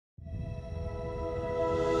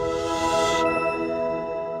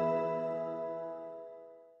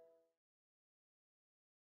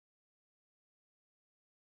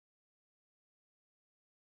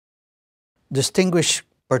Distinguished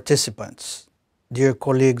participants, dear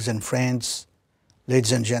colleagues and friends,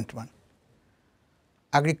 ladies and gentlemen,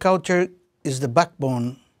 agriculture is the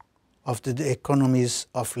backbone of the economies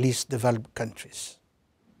of least developed countries.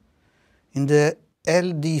 In the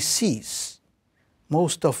LDCs,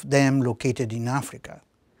 most of them located in Africa,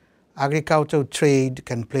 agricultural trade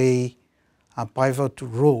can play a pivotal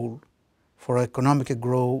role for economic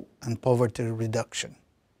growth and poverty reduction.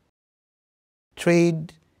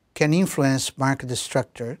 Trade can influence market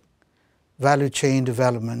structure, value chain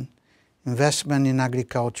development, investment in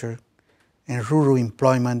agriculture, and rural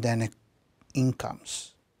employment and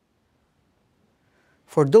incomes.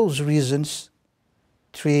 For those reasons,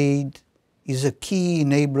 trade is a key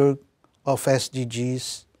enabler of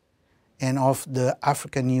SDGs and of the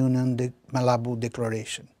African Union Malabo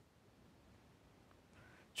Declaration.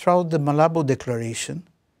 Throughout the Malabo Declaration,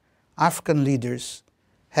 African leaders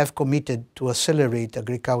have committed to accelerate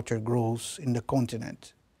agriculture growth in the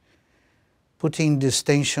continent, putting the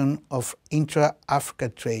extension of intra-Africa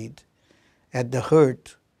trade at the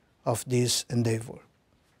heart of this endeavor.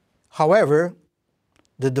 However,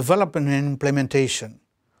 the development and implementation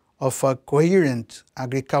of a coherent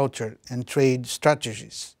agriculture and trade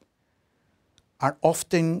strategies are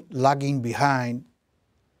often lagging behind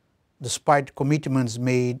despite commitments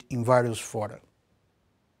made in various fora.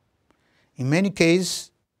 In many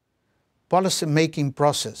cases, policy-making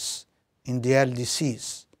process in the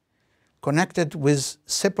LDCs connected with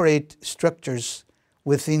separate structures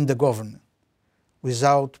within the government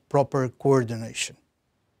without proper coordination.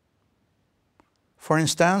 For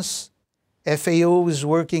instance, FAO is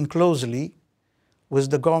working closely with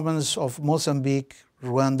the governments of Mozambique,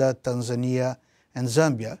 Rwanda, Tanzania, and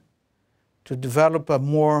Zambia to develop a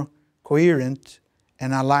more coherent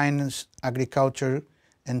and aligned agriculture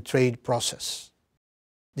and trade process.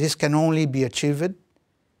 This can only be achieved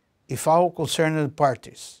if all concerned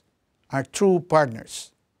parties are true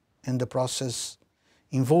partners in the process,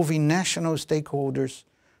 involving national stakeholders,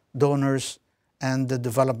 donors, and the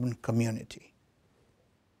development community.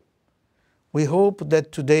 We hope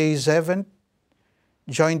that today's event,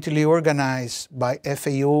 jointly organized by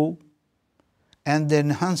FAO and the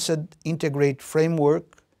enhanced integrated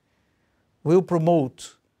framework, will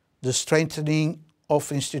promote the strengthening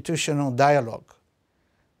of institutional dialogue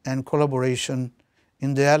and collaboration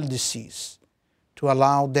in the LDCs to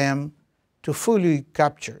allow them to fully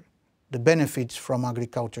capture the benefits from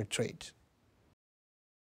agriculture trade.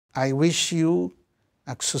 I wish you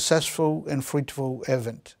a successful and fruitful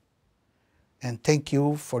event, and thank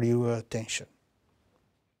you for your attention.